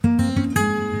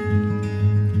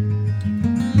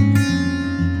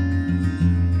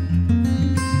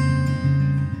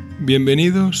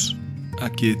Bienvenidos a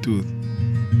Quietud.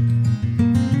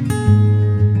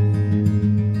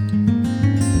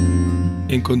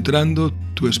 Encontrando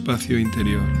tu espacio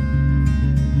interior.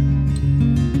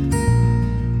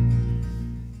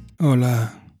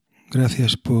 Hola,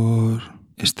 gracias por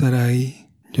estar ahí.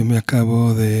 Yo me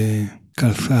acabo de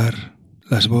calzar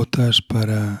las botas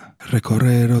para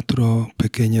recorrer otro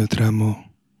pequeño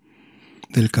tramo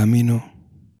del camino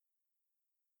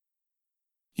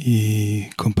y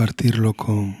compartirlo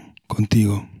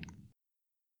contigo.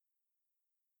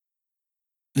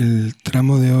 El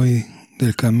tramo de hoy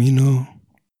del camino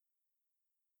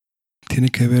tiene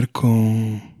que ver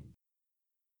con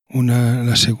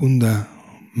la segunda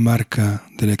marca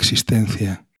de la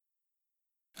existencia.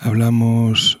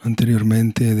 Hablamos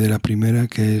anteriormente de la primera,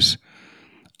 que es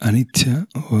anicca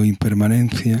o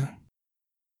impermanencia,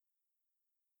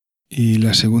 y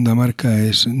la segunda marca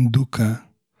es dukkha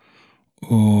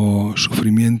o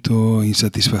sufrimiento o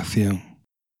insatisfacción.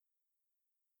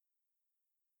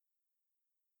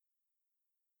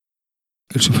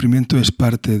 El sufrimiento es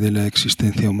parte de la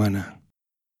existencia humana.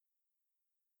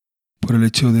 Por el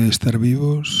hecho de estar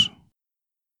vivos,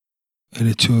 el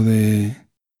hecho de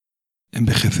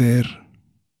envejecer,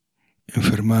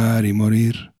 enfermar y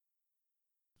morir,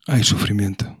 hay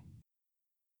sufrimiento.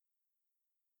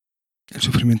 El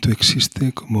sufrimiento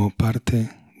existe como parte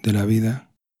de la vida.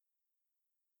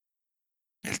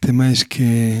 El tema es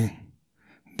que,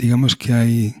 digamos que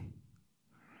hay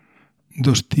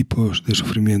dos tipos de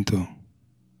sufrimiento.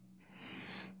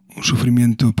 Un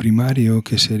sufrimiento primario,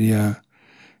 que sería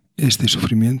este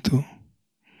sufrimiento,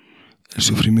 el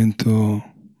sufrimiento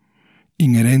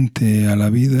inherente a la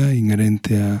vida,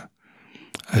 inherente a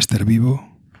estar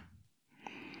vivo,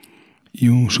 y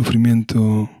un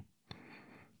sufrimiento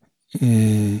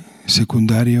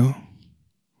secundario,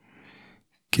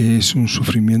 que es un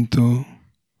sufrimiento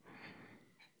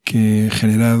que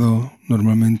generado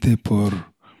normalmente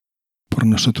por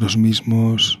nosotros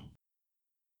mismos,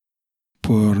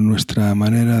 por nuestra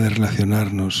manera de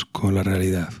relacionarnos con la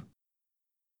realidad.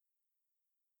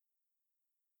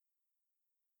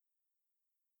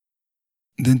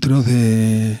 Dentro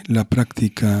de la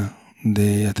práctica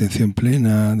de atención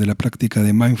plena, de la práctica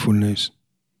de mindfulness,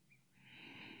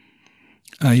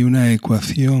 hay una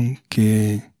ecuación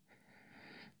que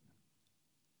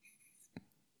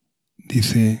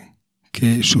dice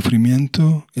que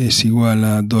sufrimiento es igual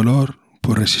a dolor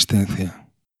por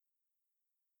resistencia.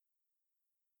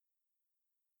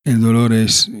 El dolor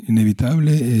es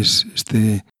inevitable, es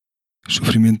este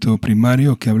sufrimiento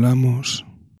primario que hablamos,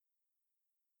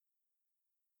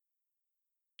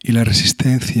 y la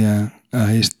resistencia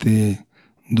a este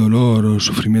dolor o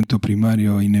sufrimiento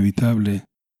primario inevitable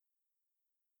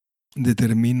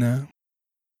determina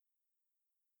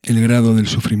el grado del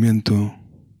sufrimiento.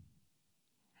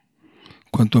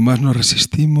 Cuanto más nos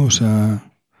resistimos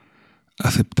a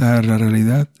aceptar la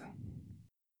realidad,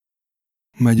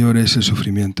 mayor es el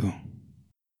sufrimiento.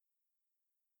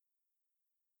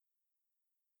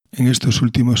 En estos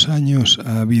últimos años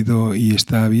ha habido y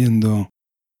está habiendo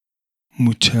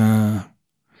mucha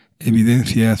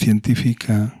evidencia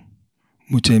científica,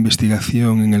 mucha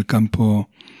investigación en el campo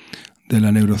de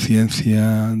la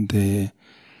neurociencia, del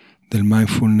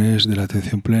mindfulness, de la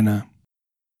atención plena.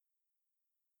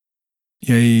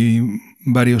 Y hay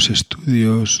varios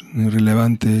estudios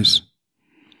relevantes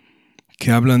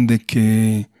que hablan de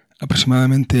que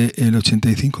aproximadamente el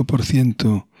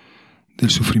 85% del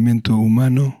sufrimiento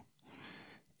humano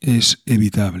es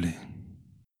evitable.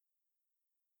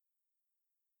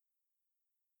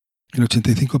 El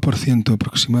 85%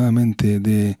 aproximadamente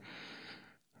del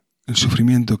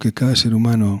sufrimiento que cada ser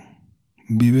humano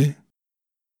vive,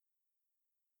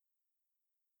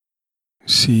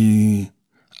 si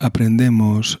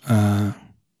aprendemos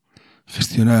a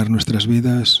gestionar nuestras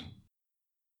vidas,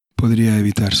 podría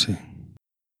evitarse.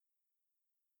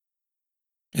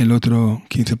 El otro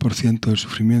 15% del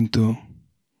sufrimiento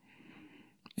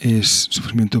es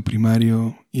sufrimiento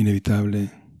primario,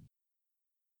 inevitable,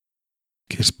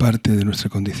 que es parte de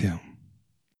nuestra condición.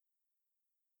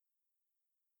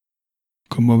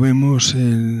 Como vemos,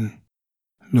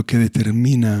 lo que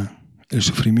determina el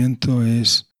sufrimiento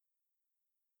es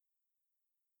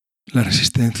la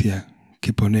resistencia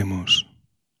que ponemos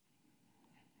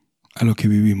a lo que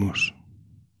vivimos.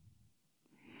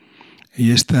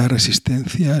 Y esta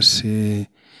resistencia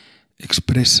se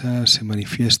expresa, se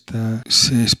manifiesta,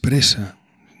 se expresa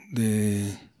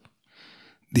de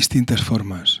distintas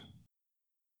formas.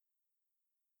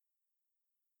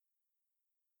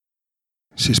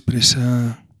 Se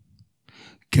expresa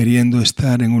queriendo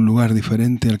estar en un lugar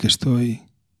diferente al que estoy.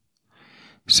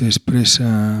 Se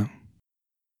expresa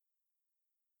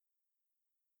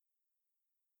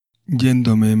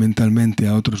yéndome mentalmente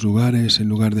a otros lugares en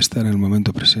lugar de estar en el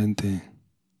momento presente.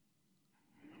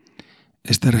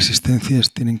 Estas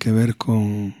resistencias tienen que ver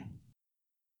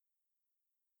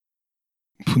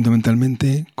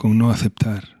fundamentalmente con no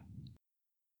aceptar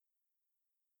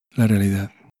la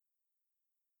realidad.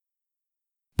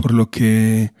 Por lo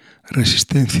que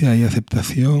resistencia y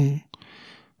aceptación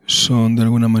son de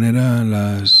alguna manera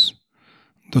las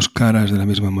dos caras de la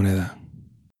misma moneda.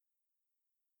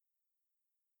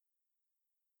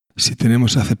 Si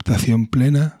tenemos aceptación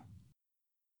plena,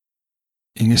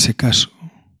 en ese caso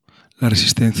la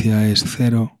resistencia es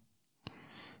cero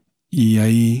y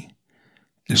ahí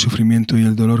el sufrimiento y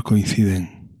el dolor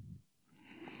coinciden.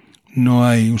 No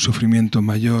hay un sufrimiento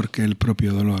mayor que el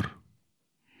propio dolor.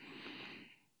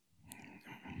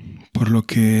 Por lo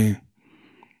que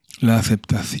la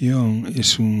aceptación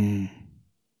es un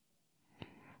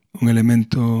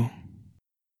elemento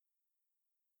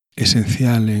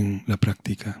esencial en la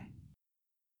práctica.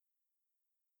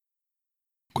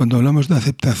 Cuando hablamos de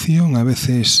aceptación, a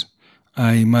veces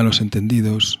hay malos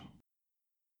entendidos.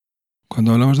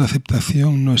 Cuando hablamos de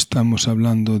aceptación, no estamos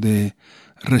hablando de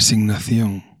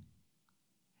resignación.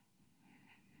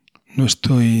 No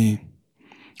estoy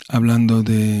hablando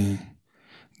de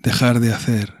dejar de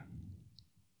hacer.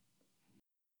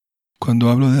 Cuando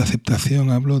hablo de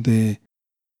aceptación, hablo de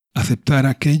aceptar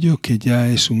aquello que ya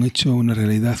es un hecho, una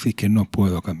realidad y que no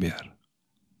puedo cambiar.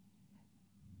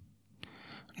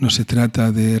 No se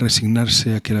trata de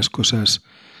resignarse a que las cosas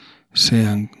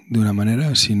sean de una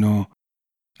manera, sino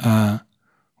a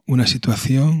una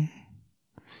situación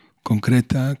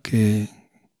concreta que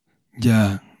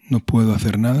ya no puedo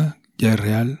hacer nada, ya es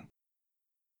real.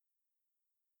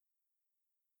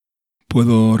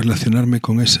 Puedo relacionarme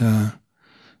con esa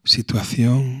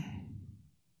situación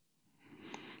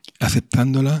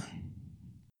aceptándola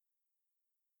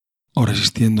o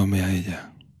resistiéndome a ella.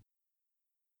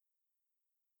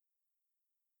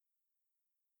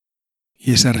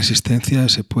 Y esa resistencia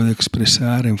se puede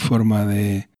expresar en forma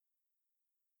de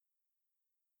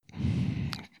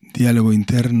diálogo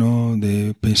interno,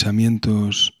 de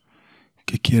pensamientos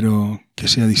que quiero que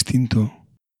sea distinto.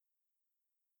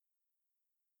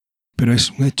 Pero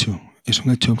es un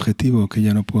hecho objetivo que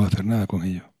ya no puedo hacer nada con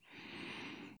ello.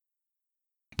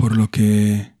 Por lo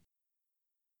que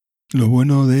lo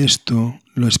bueno de esto,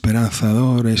 lo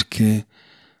esperanzador, es que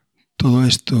todo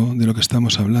esto de lo que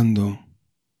estamos hablando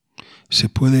se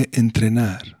puede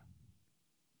entrenar,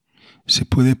 se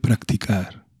puede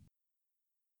practicar.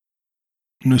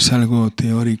 No es algo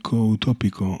teórico,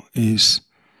 utópico,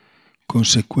 es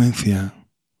consecuencia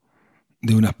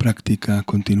de una práctica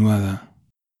continuada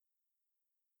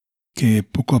que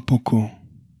poco a poco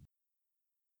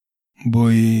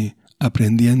voy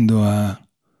aprendiendo a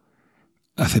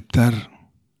aceptar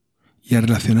y a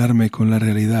relacionarme con la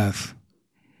realidad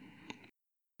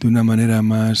de una manera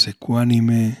más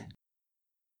ecuánime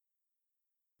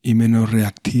y menos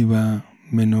reactiva,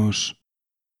 menos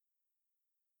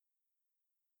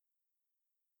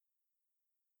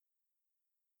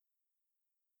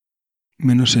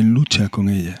en lucha con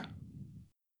ella.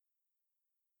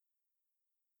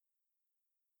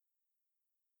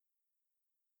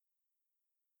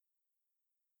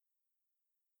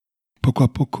 Poco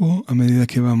a poco, a medida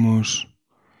que vamos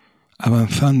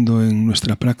avanzando en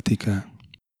nuestra práctica,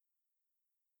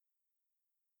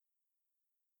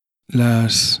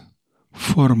 las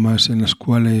formas en las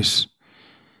cuales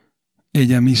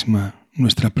ella misma,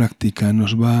 nuestra práctica,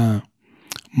 nos va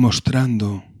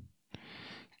mostrando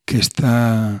que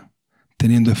está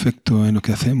teniendo efecto en lo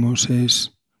que hacemos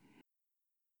es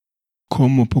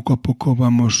cómo poco a poco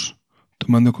vamos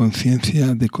tomando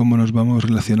conciencia de cómo nos vamos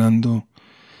relacionando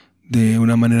de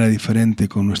una manera diferente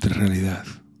con nuestra realidad.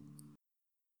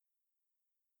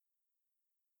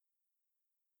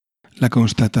 La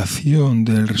constatación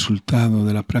del resultado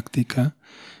de la práctica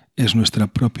es nuestra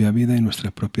propia vida y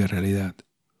nuestra propia realidad.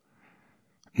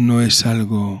 No es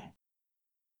algo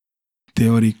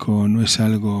teórico, no es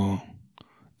algo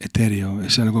etéreo,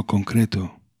 es algo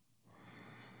concreto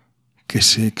que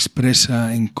se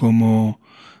expresa en cómo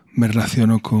me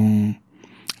relaciono con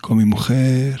mi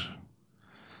mujer,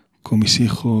 con mis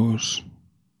hijos,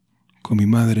 con mi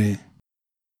madre,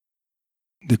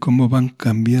 de cómo van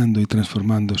cambiando y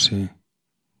transformándose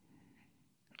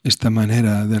esta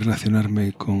manera de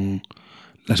relacionarme con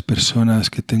las personas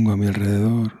que tengo a mi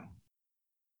alrededor,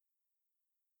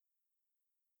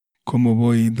 cómo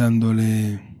voy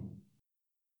dándole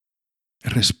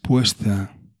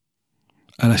respuesta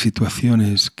a las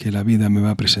situaciones que la vida me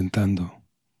va presentando,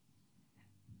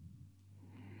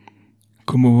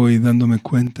 cómo voy dándome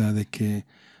cuenta de que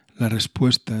las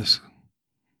respuestas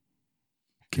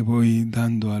que voy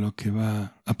dando a lo que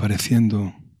va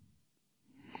apareciendo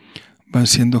van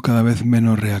siendo cada vez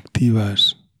menos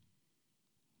reactivas,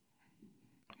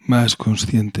 más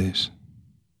conscientes.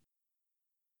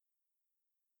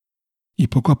 Y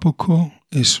poco a poco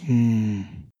es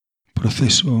un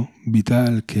proceso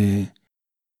vital que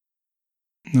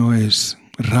no es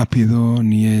rápido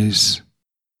ni es,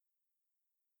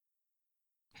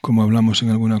 como hablamos en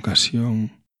alguna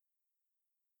ocasión,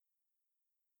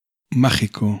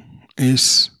 mágico.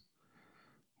 Es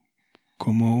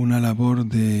como una labor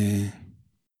de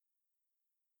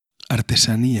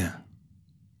artesanía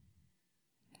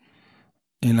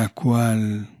en la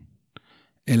cual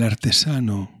el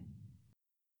artesano,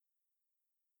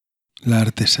 la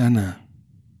artesana,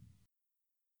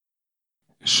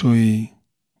 soy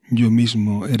yo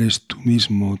mismo, eres tú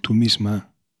mismo, tú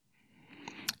misma,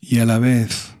 y a la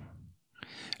vez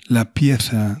la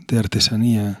pieza de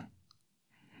artesanía,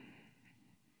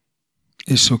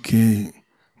 eso que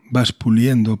vas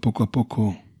puliendo poco a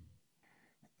poco,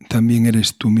 también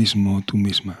eres tú mismo, tú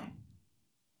misma.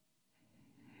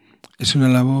 Es una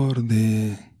labor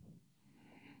de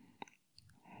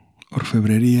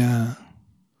orfebrería,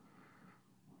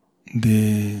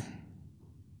 de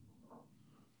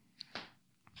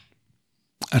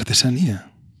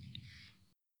artesanía.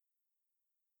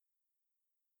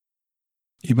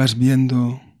 Y vas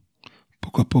viendo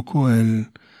poco a poco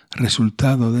el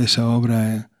resultado de esa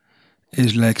obra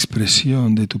es la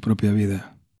expresión de tu propia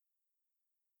vida.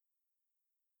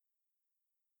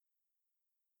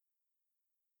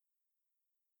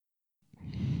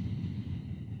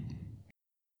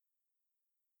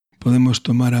 Podemos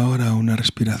tomar ahora una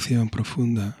respiración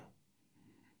profunda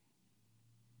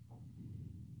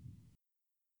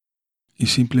y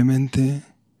simplemente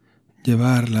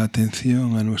llevar la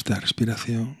atención a nuestra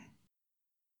respiración.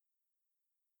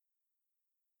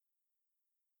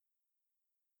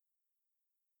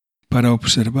 Para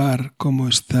observar cómo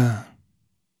está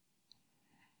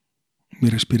mi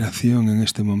respiración en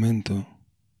este momento,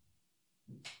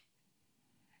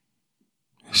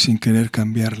 sin querer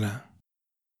cambiarla,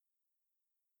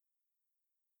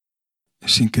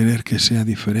 sin querer que sea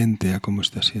diferente a cómo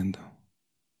está siendo.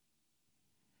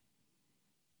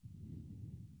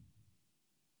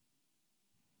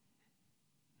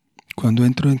 Cuando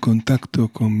entro en contacto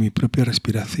con mi propia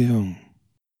respiración,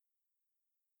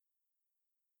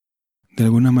 de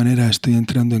alguna manera estoy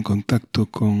entrando en contacto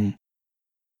con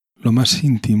lo más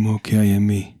íntimo que hay en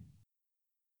mí.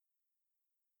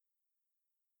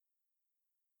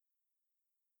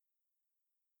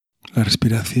 La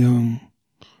respiración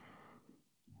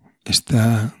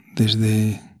está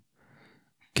desde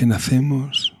que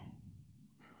nacemos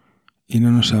y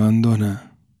no nos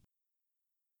abandona.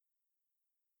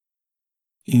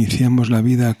 Iniciamos la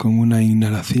vida con una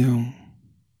inhalación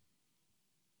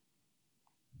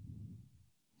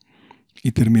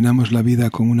y terminamos la vida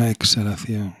con una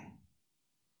exhalación.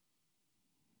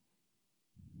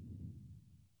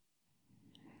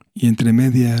 Y entre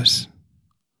medias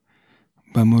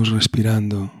vamos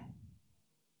respirando,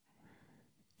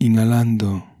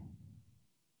 inhalando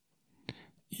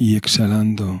y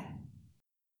exhalando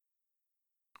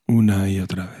una y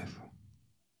otra vez.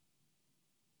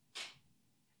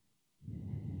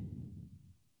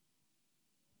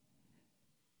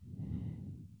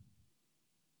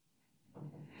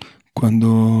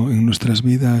 Cuando en nuestras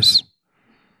vidas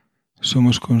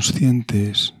somos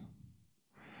conscientes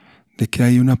de que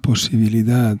hay una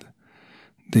posibilidad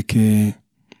de que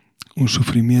un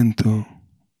sufrimiento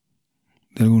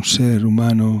de algún ser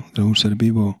humano, de algún ser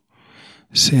vivo,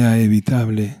 sea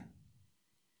evitable,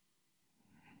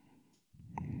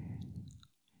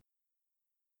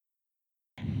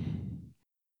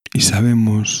 y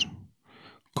sabemos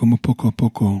cómo poco a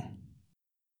poco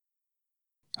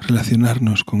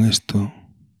relacionarnos con esto,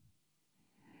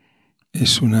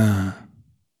 es una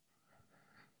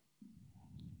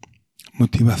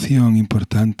motivación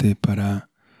importante para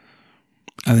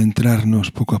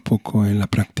adentrarnos poco a poco en la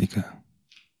práctica.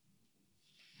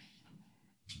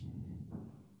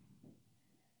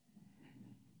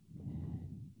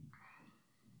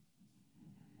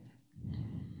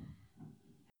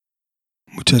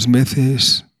 Muchas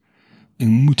veces,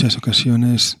 en muchas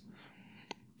ocasiones,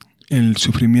 el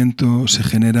sufrimiento se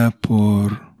genera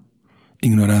por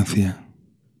ignorancia.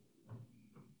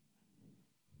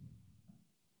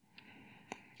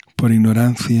 Por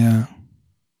ignorancia,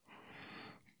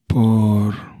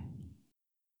 por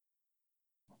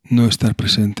no estar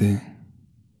presente.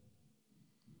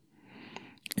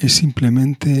 Es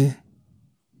simplemente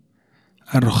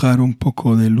arrojar un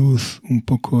poco de luz, un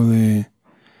poco de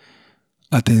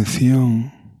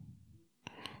atención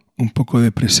un poco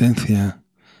de presencia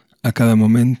a cada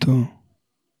momento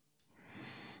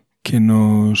que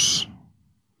nos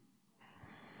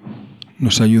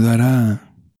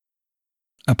ayudará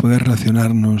a poder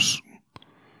relacionarnos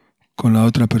con la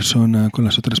otra persona, con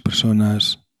las otras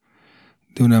personas,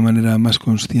 de una manera más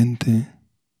consciente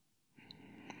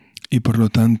y por lo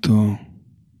tanto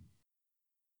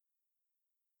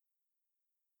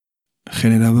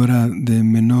generadora de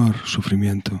menor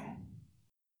sufrimiento.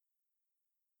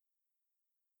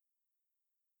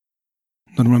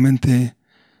 Normalmente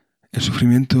el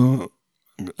sufrimiento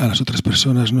a las otras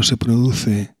personas no se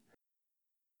produce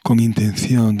con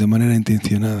intención, de manera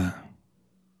intencionada.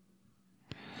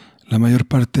 La mayor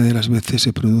parte de las veces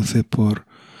se produce por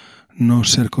no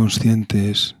ser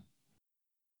conscientes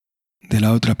de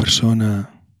la otra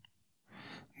persona,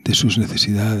 de sus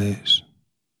necesidades.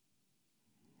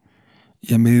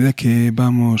 Y a medida que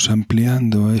vamos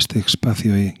ampliando este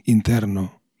espacio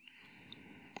interno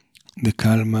de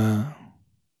calma,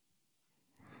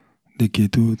 de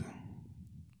quietud,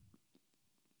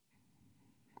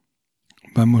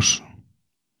 vamos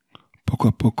poco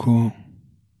a poco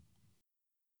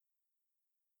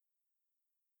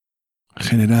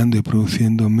generando y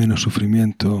produciendo menos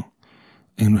sufrimiento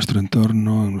en nuestro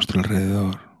entorno, en nuestro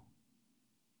alrededor.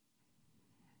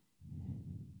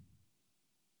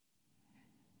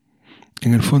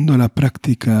 En el fondo, la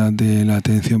práctica de la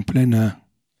atención plena,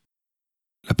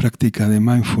 la práctica de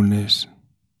mindfulness,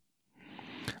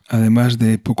 además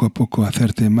de poco a poco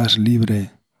hacerte más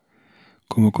libre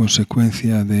como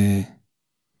consecuencia de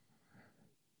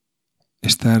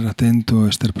estar atento,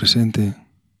 estar presente,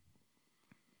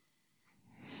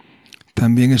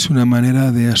 también es una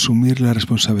manera de asumir la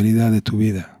responsabilidad de tu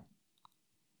vida,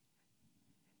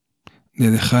 de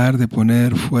dejar de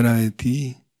poner fuera de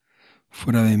ti,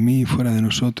 fuera de mí, fuera de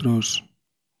nosotros,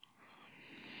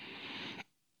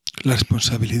 la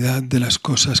responsabilidad de las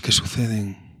cosas que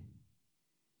suceden.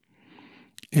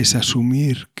 Es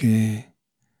asumir que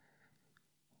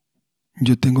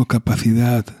yo tengo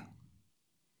capacidad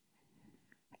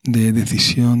de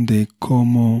decisión de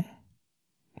cómo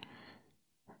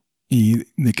y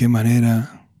de qué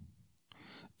manera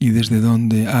y desde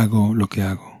dónde hago lo que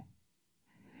hago.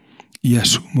 Y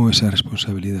asumo esa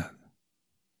responsabilidad.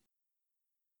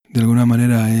 De alguna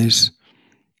manera es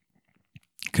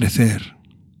crecer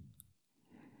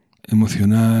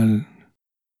emocional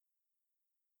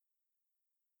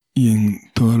y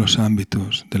en todos los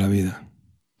ámbitos de la vida.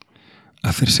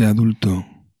 Hacerse adulto,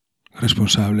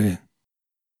 responsable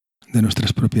de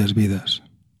nuestras propias vidas.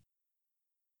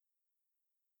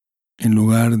 En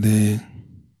lugar de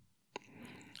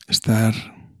estar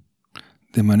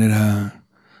de manera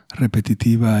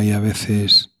repetitiva y a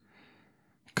veces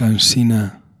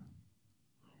cansina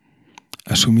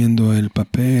asumiendo el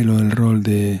papel o el rol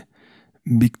de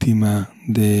víctima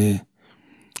de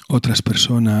otras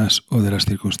personas o de las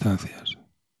circunstancias.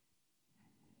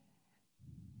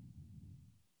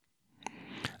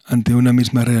 Ante una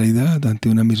misma realidad, ante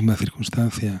una misma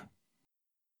circunstancia,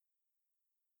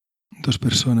 dos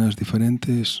personas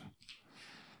diferentes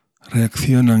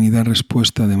reaccionan y dan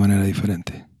respuesta de manera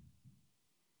diferente.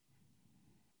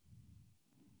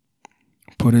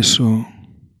 Por eso,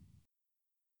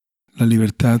 la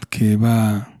libertad que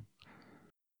va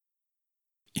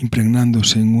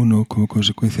impregnándose en uno como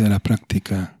consecuencia de la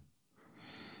práctica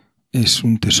es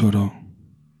un tesoro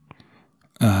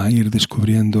a ir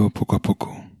descubriendo poco a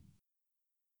poco.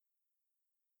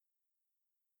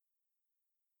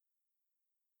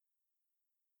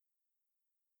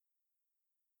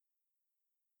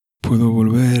 Puedo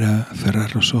volver a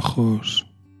cerrar los ojos,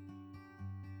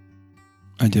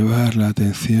 a llevar la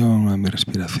atención a mi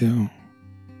respiración,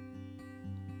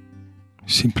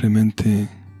 simplemente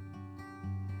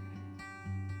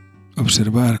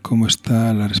observar cómo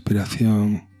está la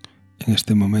respiración en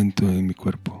este momento en mi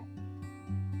cuerpo.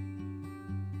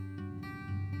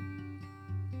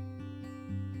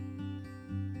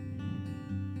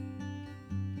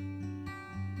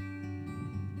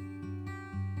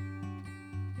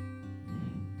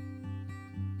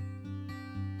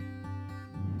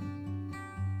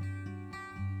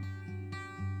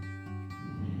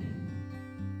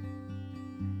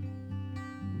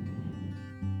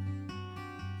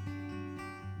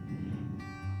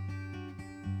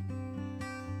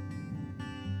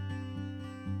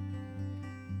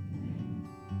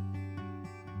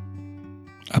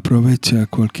 Aprovecha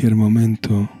cualquier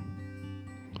momento,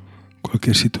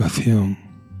 cualquier situación,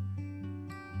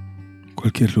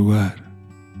 cualquier lugar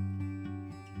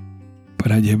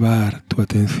para llevar tu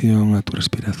atención a tu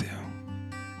respiración.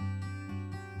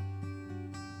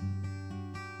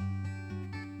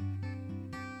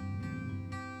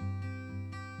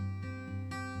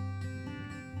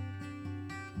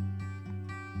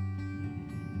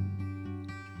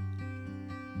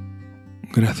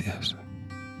 Gracias.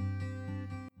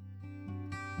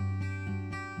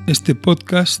 Este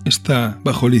podcast está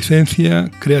bajo licencia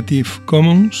Creative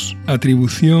Commons,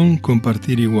 atribución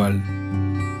compartir igual.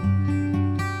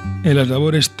 En las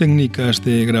labores técnicas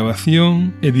de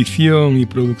grabación, edición y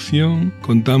producción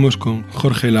contamos con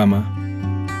Jorge Lama.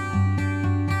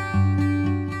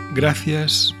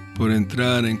 Gracias por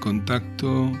entrar en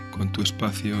contacto con tu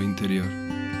espacio interior.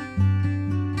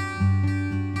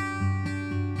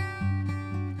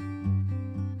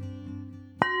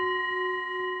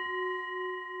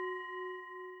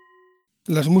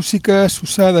 Las músicas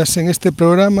usadas en este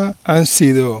programa han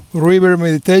sido River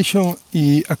Meditation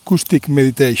y Acoustic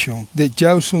Meditation de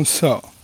Jason Saw.